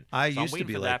collection. I So I'm used to waiting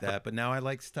be for like for- that, but now I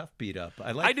like stuff beat up.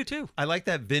 I do too. I like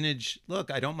that vintage look.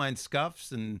 I don't mind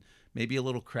scuffs and maybe a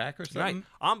little crack or something. Right.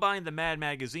 I'm buying the Mad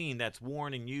magazine that's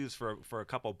worn and used for a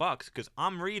couple bucks because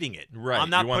I'm reading it. Right. I'm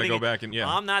not You wanna putting go it- back and- yeah.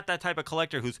 I'm not that type of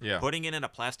collector who's Yeah. putting it in a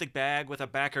plastic bag with a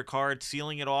backer card,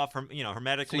 sealing it off, So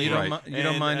hermetically. you don't, Right. you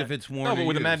don't And, mind if it's worn. No, but or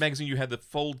with the Mad used. Magazine, you had the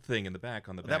fold thing in the back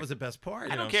on the back. That was the best part.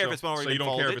 I don't know, care so- if it's already so you don't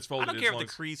care if folded. it's folded I don't as care if long the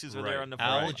as- creases are Right. there on the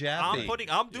Al front. Jaffe.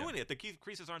 I'm doing it. The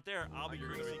creases aren't there. I'll be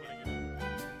creasing it.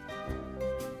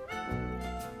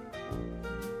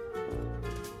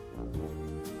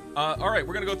 All right,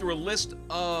 we're gonna go through a list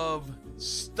of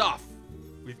stuff.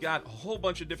 We've got a whole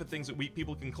bunch of different things that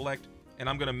people can collect, and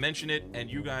I'm gonna mention it, and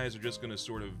you guys are just gonna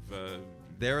sort of.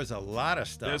 There is a lot of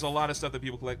stuff. There's a lot of stuff that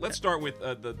people collect. Let's start with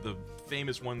the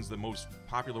famous ones, the most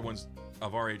popular ones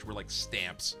of our age were like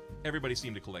stamps. Everybody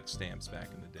seemed to collect stamps back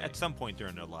in the day. At some point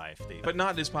during their life, But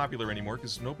not as popular anymore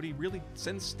because nobody really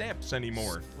sends stamps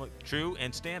anymore. Well, true,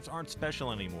 and stamps aren't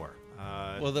special anymore.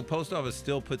 Well, the post office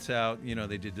still puts out,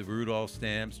 they did the Rudolph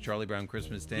stamps, Charlie Brown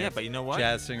Christmas stamps. Yeah, but you know what?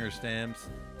 Jazz singer stamps,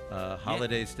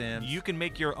 holiday stamps. You can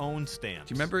make your own stamps.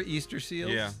 Do you remember Easter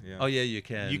seals? Yeah, yeah. Oh, yeah, you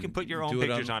can. You can put your own Do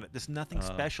pictures on it. There's nothing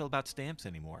special about stamps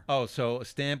anymore. Oh, so a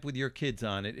stamp with your kids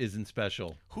on it isn't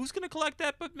special. Who's going to collect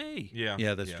that but me? Yeah.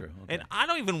 Yeah, that's true. Okay. And I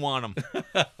don't even want them.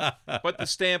 But the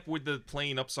stamp with the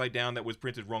plane upside down that was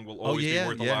printed wrong will always yeah, be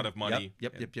worth a yeah. lot of money.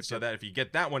 Yep. So that if you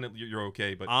get that one, you're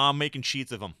okay. But I'm making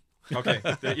sheets of them. Okay.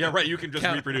 Yeah, right. You can just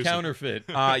reproduce counterfeit.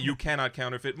 it. You cannot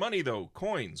counterfeit money, though.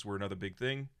 Coins were another big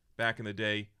thing back in the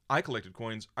day. I collected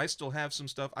coins. I still have some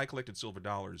stuff. I collected silver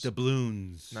dollars.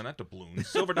 Doubloons. No, not doubloons.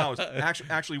 Silver dollars.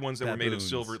 Actually ones that were made of Baboons.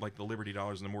 silver, like the Liberty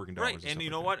dollars and the Morgan dollars. Right, and you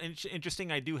know what?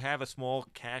 Interesting. I do have a small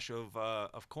cache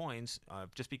of coins,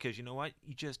 just because you know what?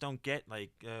 You just don't get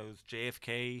like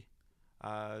JFK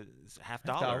half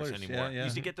dollars anymore. Yeah. You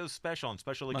used to get those on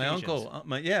special My occasions.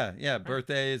 uncle,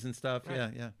 birthdays and stuff.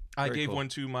 Right. Yeah. I Very gave cool. one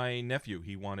to my nephew.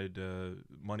 He wanted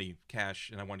money, cash,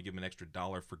 and I wanted to give him an extra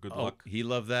 $1 for good luck. He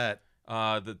loved that.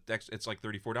 It's like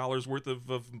 $34 worth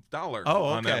of dollar Oh,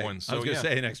 okay. on that one. So I was gonna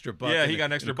say an extra buck. Yeah, he got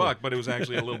an extra buck, but it was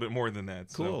actually a little bit more than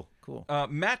that. Cool.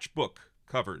 Matchbook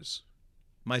covers.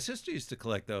 My sister used to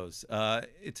collect those.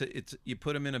 It's you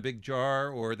put them in a big jar,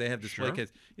 or they have display Sure.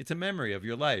 case. It's a memory of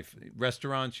your life.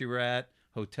 Restaurants you were at,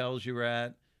 hotels you were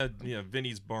at.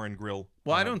 Vinny's Bar and Grill.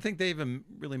 Well, I don't think they even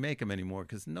really make them anymore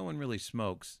because no one really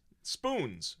smokes.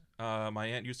 Spoons. My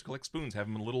aunt used to collect spoons, have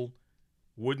them in a little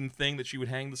wooden thing that she would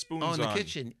hang the spoons Oh, in the on.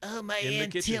 kitchen. Oh, my In the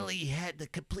Aunt kitchen. Tilly had the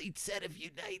complete set of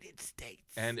United States.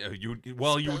 And you would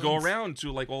go Spoons. around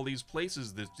to like all these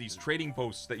places, these trading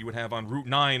posts that you would have on Route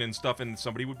 9 and stuff, and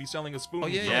somebody would be selling a spoon. Oh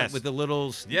yeah, Yes. with the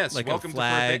little Yes, like welcome a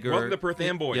flag to Perth, or welcome to Perth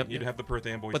Amboy. Yep, You'd have the Perth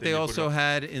Amboy. But thing they you put also up.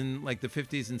 had in like the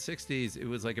 50s and 60s, it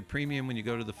was like a premium when you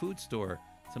go to the food store.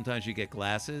 Sometimes you get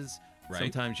glasses, Right.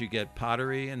 sometimes you get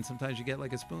pottery, and sometimes you get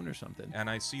like a spoon or something. And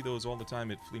I see those all the time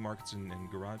at flea markets and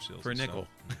garage sales. For a and nickel.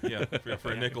 stuff. Yeah,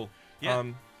 for a nickel. Yeah.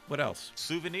 What else?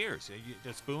 Souvenirs.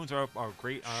 The spoons are a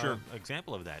great Sure.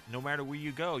 example of that. No matter where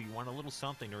you go, you want a little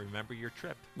something to remember your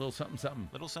trip. Little something, something.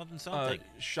 Little something.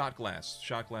 Shot glass.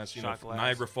 Shot glass.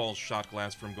 Niagara Falls shot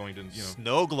glass from going to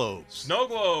Snow globes. snow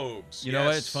globes. You know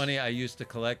what? yes. It's funny. I used to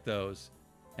collect those,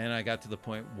 and I got to the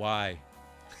point, why?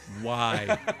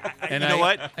 Why? And you know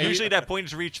what? I- Usually that point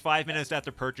is reached 5 minutes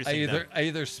after purchasing them. I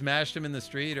either smashed them in the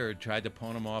street or tried to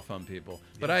pawn them off on people.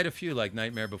 But I had a few, like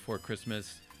Nightmare Before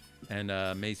Christmas and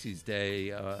Macy's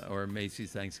Day or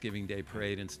Macy's Thanksgiving Day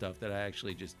Parade and stuff that I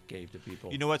actually just gave to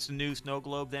people. You know what's the new snow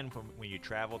globe then? From when you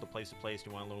travel to place,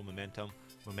 you want a little memento.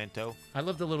 I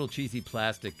love the little cheesy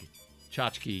plastic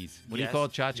tchotchkes. What do you Yes. call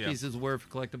it? Tchotchkes Yeah. is a word for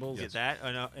collectibles? Yeah, that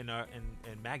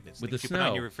and magnets. With that the you put on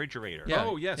snow. your refrigerator. Yeah.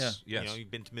 Oh yes, yeah. yes. You know,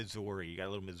 you've been to Missouri. You got a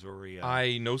little Missouri.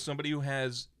 I know somebody who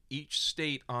has each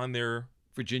state on their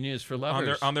Virginia is for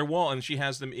lovers. on their wall, and she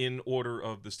has them in order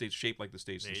of the states, shaped like the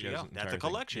states. There and she you has go. an That's entire a thing.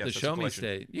 collection. Yes, the that's a show me collection.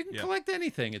 state. You can Yeah. collect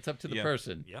anything. It's up to the Yeah.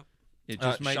 person. Yep. It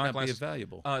just might shot not be glasses. as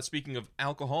valuable. Speaking of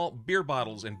alcohol, beer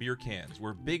bottles and beer cans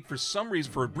were big for some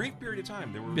reason. For a brief period of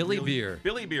time, they were Billy really- beer.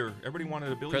 Billy beer. Everybody wanted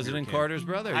a Billy President beer can. Carter's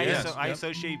brother. I, yes. I Yep.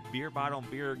 associate beer bottle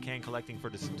and beer can collecting to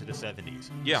the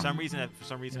 70s. Yeah. For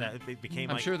some reason that it became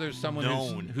I'm like sure there's someone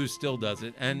known. who still does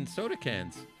it. And soda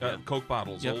cans. Coke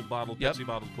bottles, Yep. old bottle, Yep. Pepsi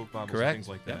bottles, Coke bottles, Correct. and things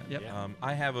like that. Yep, yep.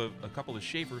 I have a couple of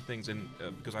Schaefer things, and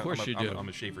because Of course you do. I'm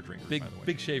a Schaefer drinker. Big by the way.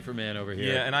 big Schaefer man over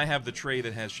here. Yeah, and I have the tray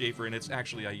that has Schaefer, and it's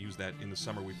actually I use that in the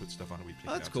summer. We put stuff on it. We take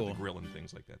Oh, it that's out to cool. the grill and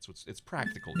things like that. So it's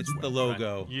practical. It's as the well.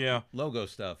 logo. Yeah. Logo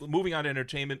stuff. Moving on to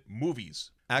entertainment, movies.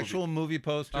 Actual movie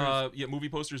posters. Movie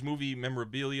posters, movie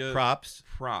memorabilia, props.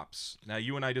 props. Now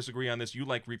you and I disagree on this. You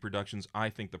like reproductions. I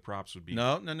think the props would be.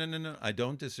 No. I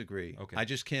don't disagree. Okay. I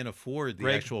just can't afford the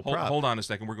Greg, actual hold, prop. hold on a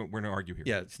second. We're going to argue here.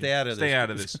 Yeah, stay out of Stay this. out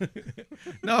of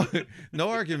this. No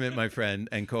argument, my friend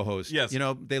and co-host. Yes. You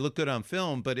know, they look good on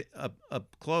film, but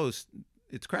up close,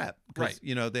 it's crap. 'Cause, Right.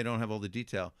 You know, they don't have all the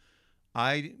detail.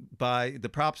 I buy the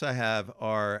props I have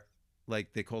are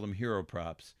like they call them hero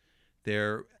props.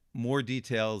 They're more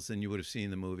details than you would have seen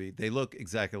in the movie. They look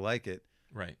exactly like it,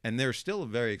 Right. and they're still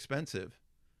very expensive.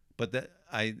 But that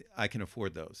I can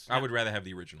afford those. I would rather have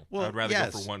the original. I would rather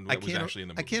go for one I that was can't- actually in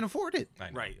the movie. I can't afford it.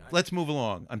 I know. Right. Let's move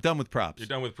along. I'm done with props. You're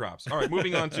done with props. All right,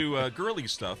 moving on to girly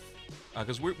stuff,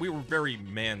 because we were very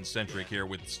man-centric here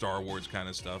with Star Wars kind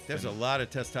of stuff. There's and a lot of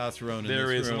testosterone in There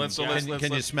this is, and room. let's- so Can- let's-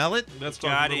 can you let's- smell it? Let's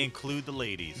talk Got a to little- include the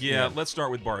ladies. Yeah, let's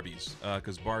start with Barbies,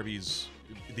 because Barbies,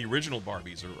 the original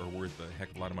Barbies, are worth a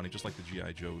heck of a lot of money, just like the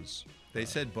G.I. Joes. They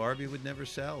said Barbie would never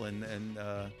sell, and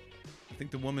I think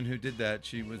the woman who did that,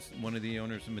 she was one of the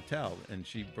owners of Mattel, and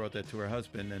she brought that to her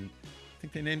husband, and I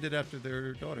think they named it after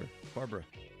their daughter, Barbara.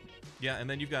 Yeah, and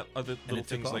then you've got other little it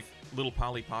took things like off. little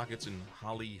Polly Pockets and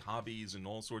Holly Hobbies and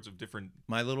all sorts of different.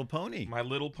 My Little Pony. My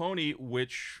Little Pony,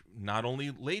 which not only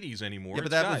ladies anymore, Yeah, but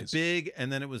it's that guys. was big,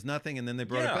 and then it was nothing, and then they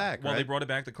brought it back, Well, right? they brought it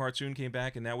back. The cartoon came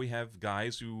back, and now we have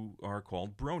guys who are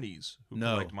called bronies who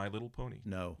No. collect My Little Pony.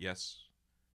 No. Yes.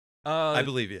 I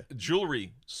believe you.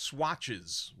 Jewelry,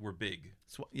 swatches were big.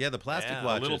 Yeah, the plastic Yeah,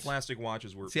 watches. Little plastic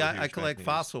watches were. See, were I huge back collect in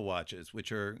the 80s. fossil watches,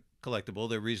 which are collectible.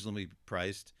 They're reasonably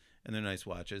priced, and they're nice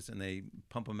watches, and they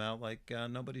pump them out like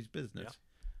nobody's business.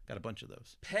 Got a bunch of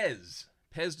those. Pez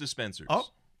dispensers. Oh,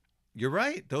 you're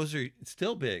right. Those are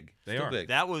still big. They still are. big.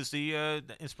 That was the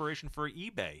inspiration for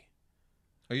eBay.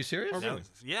 Are you serious? Oh, really?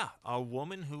 Yeah, a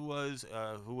woman who was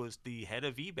the head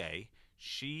of eBay.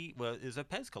 She is a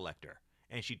Pez collector,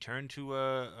 and she turned to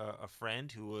a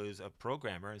friend who was a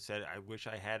programmer and said, "I wish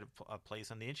I had a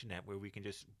place on the internet where we can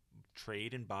just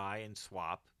trade and buy and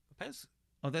swap Pez."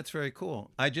 Oh, that's very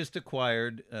cool. I just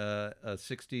acquired a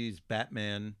 60s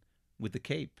Batman with the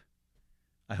cape.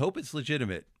 I hope it's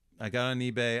legitimate. I got it on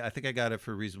eBay. I think I got it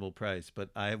for a reasonable price, but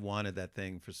I have wanted that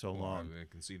thing for so long. I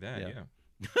can see that, yeah.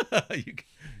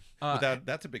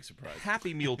 That's a big surprise.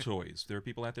 Happy Meal toys. There are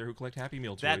people out there who collect Happy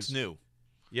Meal toys. That's new.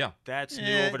 Yeah. That's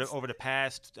new over the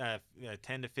past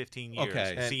 10 to 15 years.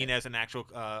 Okay. Seen as an actual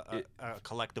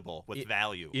collectible with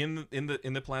value. In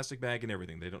the plastic bag and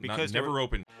everything. They don't Because never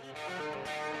open.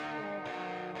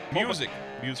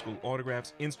 Musical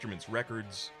autographs, instruments,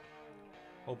 records.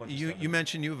 Whole bunch of stuff. You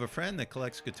mentioned you have a friend that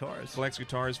collects guitars. Collects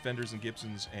guitars, Fenders and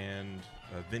Gibsons, and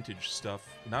vintage stuff.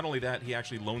 Not only that, he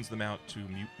actually loans them out to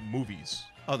movies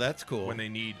Oh, that's cool. when they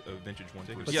need a vintage one.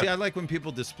 But see, I like when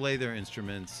people display their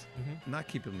instruments, not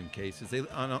keep them in cases. They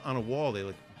on a wall. They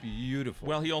look beautiful.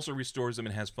 Well, he also restores them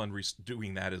and has fun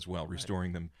doing that as well,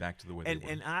 restoring them back to the way they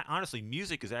were. And honestly,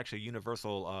 music is actually a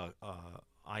universal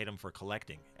item for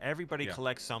collecting. Everybody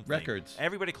collects something. Records.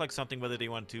 Everybody collects something, whether they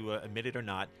want to admit it or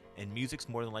not. And music's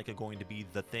more than likely going to be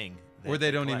the thing. Or they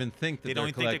don't collect. even think that they they're don't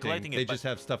even collecting. think they're collecting it. They just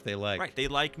have stuff they like. Right. They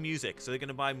like music, so they're going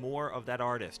to buy more of that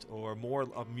artist or more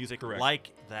of music Correct.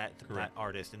 like that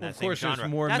artist in Well, that of same course, genre. there's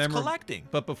more That's collecting.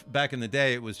 But back in the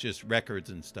day, it was just records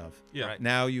and stuff. Yeah. Right.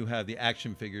 Now you have the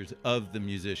action figures of the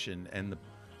musician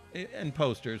and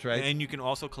posters, right? And you can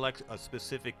also collect a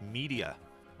specific media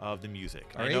of the music.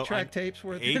 Are 8-track tapes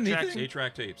worth anything?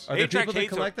 8-track tapes. Are there people that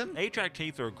collect them? 8-track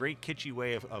tapes are a great kitschy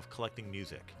way of collecting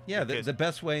music. Yeah, Because the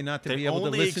best way not to they be able to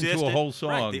only listen to a existed- whole song.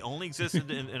 Right, they only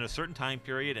existed in a certain time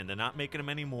period, and they're not making them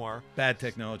anymore. Bad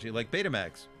technology, like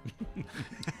Betamax.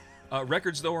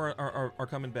 Records, though, are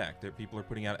coming back. People are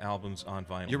putting out albums on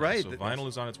vinyl. You're right. So vinyl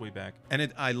is on its way back.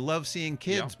 And I love seeing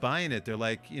kids buying it. They're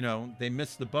like, they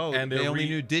missed the boat. And they only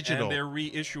knew digital. And they're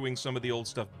reissuing some of the old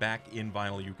stuff back in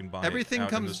vinyl. You can buy Everything it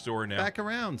out comes in the store now. back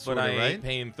around, But sorta, I right? ain't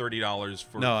paying $30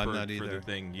 for I'm not for either. the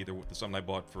thing, either with something I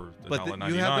bought for But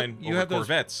 $1.99 you over have those-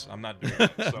 Corvettes. I'm not doing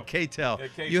that. So. K-Tel. Yeah,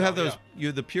 K-Tel, You have those. yeah.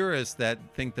 You're the purists that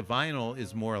think the vinyl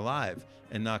is more alive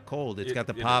and not cold. It's got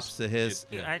the It pops, is. the hiss.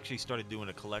 Yeah. I actually started doing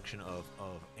a collection of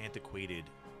antiquated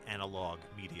analog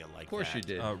media like that. Of course you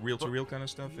did. Reel-to-reel kind of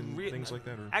stuff and things like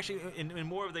that? Or? Actually, in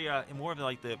more of the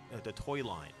like the toy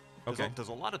line. There's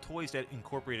a lot of toys that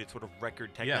incorporated sort of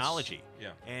record technology. Yeah.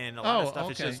 And a lot of Oh,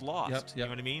 stuff is okay. just lost. Yep, You yep.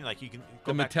 know what I mean? Like you can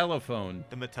The go back Metellophone.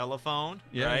 the Metellophone,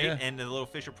 Yeah, right? yeah. And the little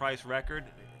Fisher-Price record.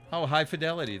 Oh, high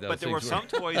fidelity, though. But there were some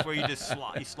toys where you just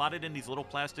slotted in these little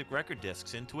plastic record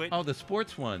discs into it. Oh, the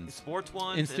sports ones. Sports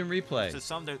ones. Instant replay.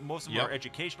 Most of them are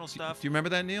educational stuff. Do you remember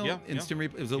that, Neil? Yeah, Instant yeah.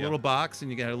 replay. It was a Yeah. little box,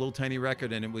 and you got a little tiny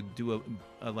record, and it would do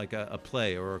a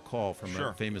play or a call from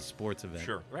a famous sports event.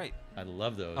 Sure. Right. I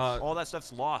love those. All that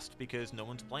stuff's lost because no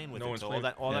one's playing with No it. one's So playing-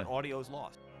 all that audio is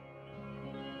lost.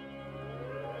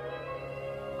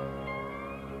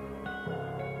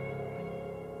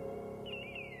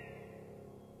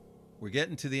 We're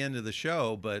getting to the end of the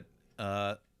show, but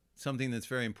something that's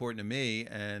very important to me,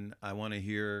 and I want to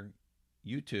hear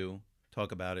you two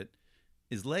talk about it,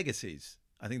 is legacies.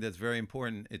 I think that's very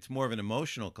important. It's more of an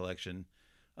emotional collection.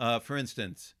 For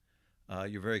instance,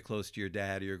 you're very close to your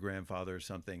dad or your grandfather or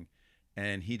something,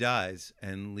 and he dies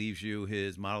and leaves you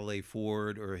his Model A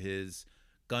Ford or his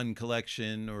gun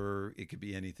collection, or it could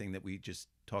be anything that we just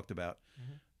talked about.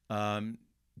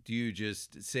 Do you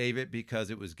just save it because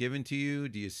it was given to you?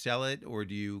 Do you sell it, or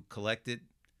do you collect it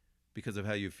because of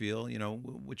how you feel?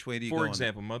 Which way do you go? For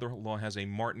example, mother-in-law has a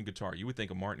Martin guitar. You would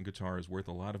think a Martin guitar is worth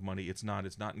a lot of money. It's not.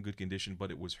 It's not in good condition, but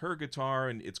it was her guitar,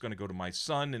 and it's going to go to my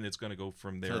son, and it's going to go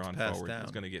from there it's on passed forward. down.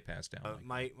 It's going to get passed down.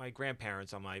 My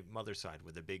grandparents on my mother's side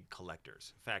were the big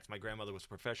collectors. In fact, my grandmother was a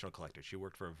professional collector. She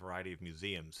worked for a variety of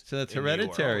museums. So that's in New York.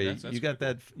 hereditary. That's you got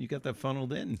that. You got that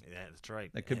funneled in. Yeah, that's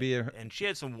right. That could be a. And she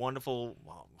had some wonderful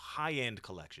high-end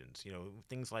collections.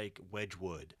 Things like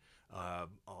Wedgwood.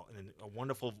 And a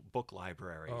wonderful book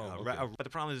library. Okay. But the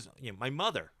problem is, my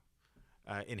mother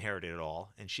inherited it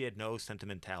all, and she had no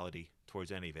sentimentality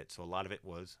towards any of it. So a lot of it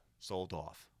was sold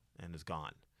off and is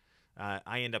gone.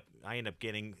 I end up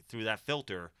getting through that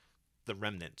filter the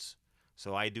remnants.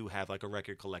 So I do have like a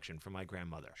record collection from my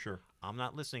grandmother. Sure. I'm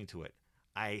not listening to it.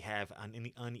 I have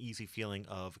an uneasy feeling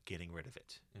of getting rid of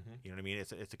it. You know what I mean?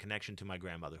 It's a connection to my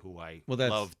grandmother, who I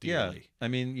love dearly. Yeah. I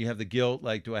mean, you have the guilt.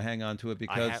 Like, do I hang on to it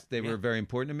because they were very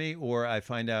important to me, or I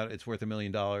find out it's worth $1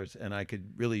 million and I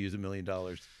could really use $1 million?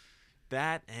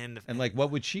 That and like,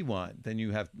 what would she want?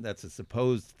 Then that's a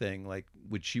supposed thing. Like,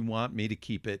 would she want me to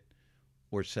keep it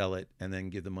or sell it and then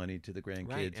give the money to the grandkids,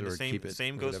 right. And or the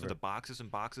same goes whatever. for the boxes and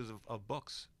boxes of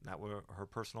books that were her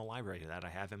personal library that I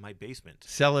have in my basement.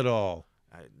 Sell it all.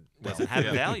 It doesn't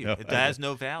have value. No, it has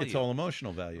no value. It's all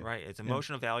emotional value. Right. It's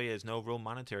emotional value. It has no real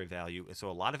monetary value. So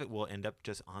a lot of it will end up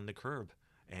just on the curb.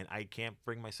 And I can't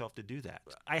bring myself to do that.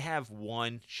 I have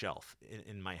one shelf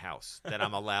in my house that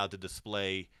I'm allowed to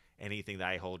display anything that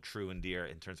I hold true and dear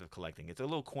in terms of collecting. It's a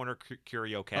little corner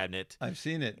curio cabinet. I've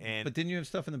seen it. But didn't you have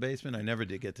stuff in the basement? I never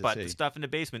did get to see. But the stuff in the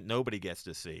basement, nobody gets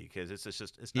to see because it's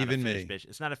not even a finished me.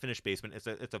 It's not a finished basement.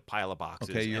 It's a pile of boxes.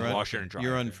 Okay, and washer and dryer.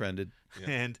 You're unfriended.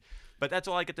 But that's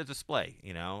all I get to display,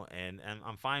 and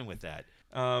I'm fine with that.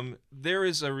 There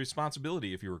is a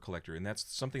responsibility if you're a collector, and that's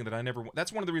something that I never.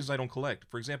 That's one of the reasons I don't collect.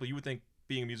 For example, you would think,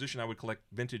 being a musician, I would collect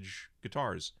vintage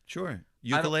guitars. Sure,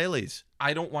 ukuleles.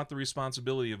 I don't want the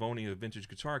responsibility of owning a vintage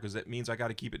guitar because that means I got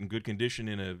to keep it in good condition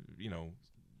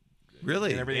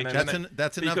Really? And everything.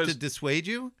 That's enough to dissuade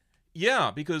you?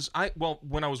 Yeah, because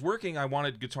when I was working, I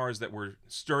wanted guitars that were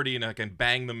sturdy and I can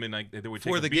bang them and they would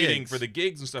take a beating for the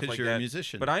gigs and stuff like that. Because you're a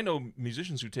musician. But I know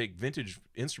musicians who take vintage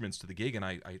instruments to the gig, and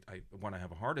I want to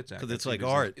have a heart attack. Because it's like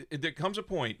art. There comes a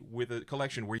point with a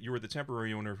collection where you are the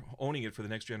temporary owner, owning it for the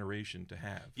next generation to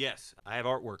have. Yes, I have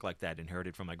artwork like that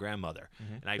inherited from my grandmother,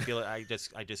 and I feel I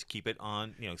just keep it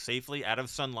on safely out of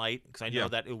sunlight because I know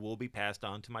that it will be passed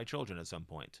on to my children at some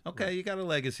point. Okay, you got a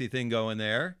legacy thing going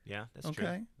there. Yeah, that's true.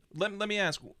 Okay. Let me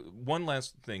ask one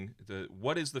last thing.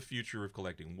 What is the future of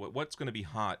collecting? What's going to be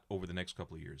hot over the next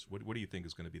couple of years? What do you think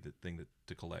is going to be the thing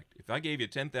to collect? If I gave you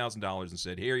 $10,000 and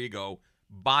said, "Here you go,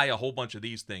 buy a whole bunch of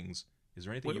these things," is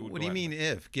there anything you would? What do you mean?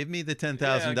 If give me the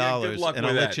 $10,000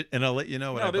 and I'll let you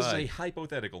know what I buy. No, this is a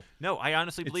hypothetical. No, I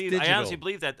honestly believe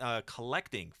that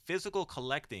collecting, physical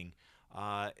collecting,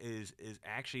 is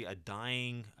actually a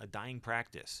dying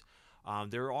practice.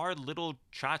 There are little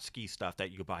tchotchke stuff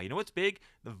that you can buy. You know what's big?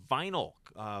 The vinyl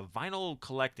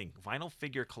collecting, vinyl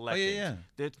figure collecting. Oh,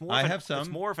 yeah. I have some. It's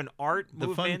more of an art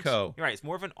movement. Funko. You're right. It's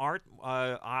more of an art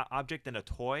object than a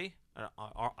toy.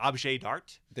 Objet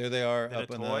d'art. There they are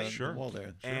up on the wall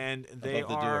there. Sure. And they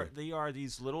are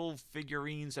these little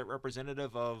figurines that are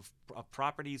representative of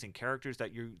properties and characters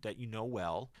that you know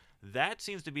well. That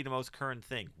seems to be the most current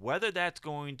thing. Whether that's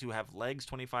going to have legs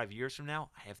 25 years from now,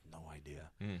 I have no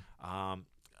idea.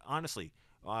 Honestly,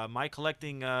 my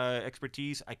collecting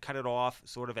expertise, I cut it off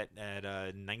sort of at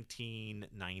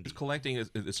 1990. Collecting is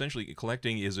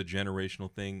a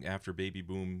generational thing. After baby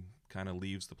boom kind of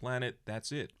leaves the planet,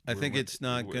 that's it. I think it's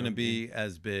not going to be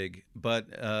as big.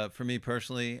 But for me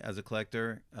personally, as a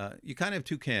collector, you kind of have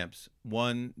two camps.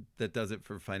 One that does it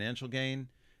for financial gain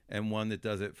and one that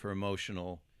does it for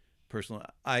emotional, personal.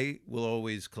 I will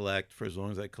always collect for as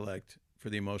long as I collect for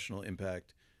the emotional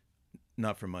impact,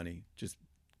 not for money. Just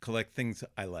collect things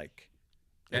I like.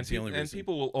 That's the only reason. And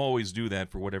people will always do that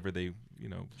for whatever they,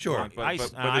 Sure. want. But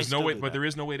there's no way. But there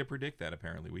is no way to predict that.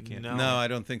 Apparently, we can't. No, I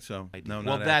don't think so. No, well,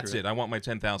 not that's accurate. it. I want my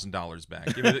 $10,000 back.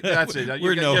 That's it.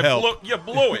 We're no help. You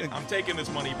blew it. I'm taking this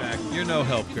money back. You're no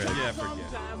help, Greg. Yeah, forget it.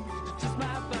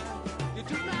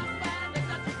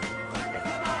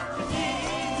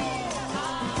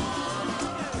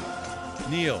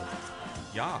 Neal.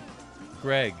 Yeah.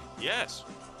 Greg. Yes.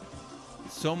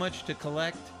 So much to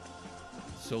collect,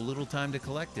 so little time to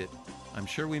collect it. I'm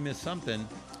sure we missed something.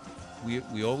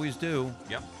 We always do.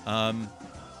 Yep.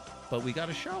 But we got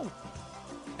a show.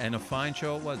 And a fine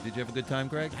show it was. Did you have a good time,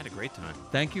 Greg? I had a great time.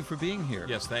 Thank you for being here.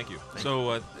 Yes, thank you.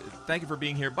 Thank you for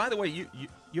being here. By the way,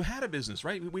 you had a business,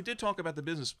 right? We did talk about the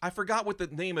business. I forgot what the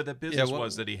name of the business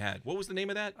was that he had. What was the name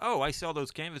of that? Oh, I sell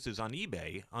those canvases on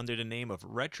eBay under the name of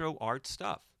Retro Art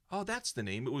Stuff. Oh, that's the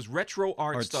name. It was Retro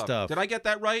Art Stuff. Did I get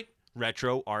that right?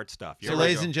 Retro Art Stuff. So,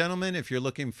 ladies and gentlemen, if you're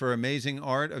looking for amazing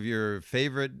art of your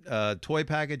favorite toy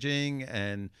packaging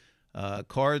and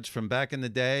cards from back in the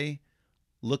day,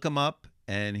 look him up,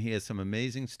 and he has some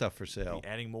amazing stuff for sale. We'll be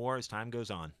adding more as time goes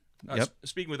on. Yep.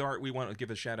 Speaking with art, we want to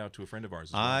give a shout out to a friend of ours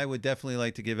as well. I would definitely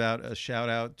like to give out a shout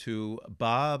out to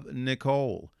Bob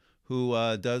Nicole, who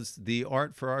does the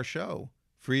art for our show,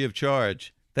 free of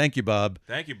charge. Thank you, Bob.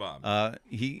 Thank you, Bob.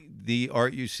 The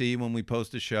art you see when we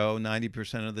post a show,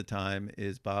 90% of the time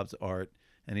is Bob's art,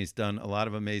 and he's done a lot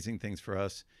of amazing things for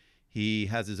us. He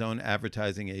has his own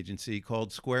advertising agency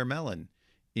called Square Melon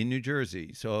in New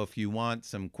Jersey. So if you want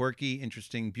some quirky,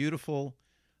 interesting, beautiful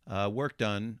work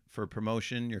done for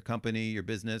promotion, your company, your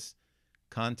business,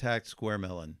 contact Square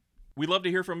Melon. We'd love to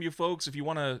hear from you folks. If you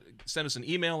want to send us an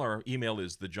email, our email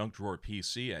is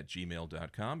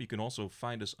thejunkdrawerpc@gmail.com. You can also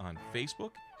find us on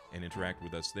Facebook and interact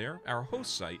with us there. Our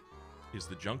host site is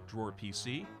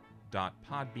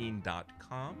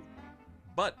thejunkdrawerpc.podbean.com.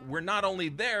 But we're not only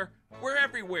there, we're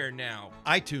everywhere now.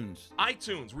 iTunes.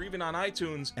 We're even on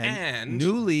iTunes. And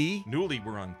newly,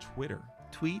 we're on Twitter.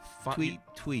 Tweet.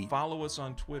 Follow us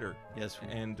on Twitter. Yes.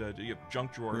 And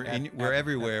Junk Drawer. We're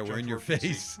everywhere. We're in your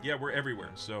face. Yeah, we're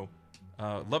everywhere. So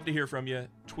love to hear from you.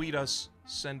 Tweet us.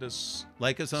 Send us.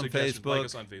 Like us on Facebook. Like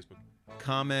us on Facebook.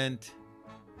 Comment.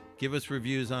 Give us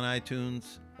reviews on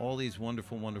iTunes. All these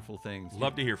wonderful, wonderful things.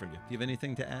 Love to hear from you. Do you have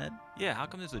anything to add? Yeah, how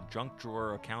come there's a Junk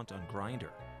Drawer account on Grindr?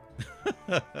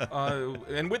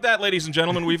 And with that, ladies and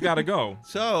gentlemen, we've got to go.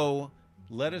 So,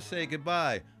 let us say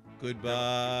goodbye.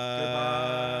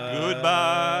 Goodbye.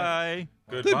 Goodbye.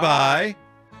 Goodbye.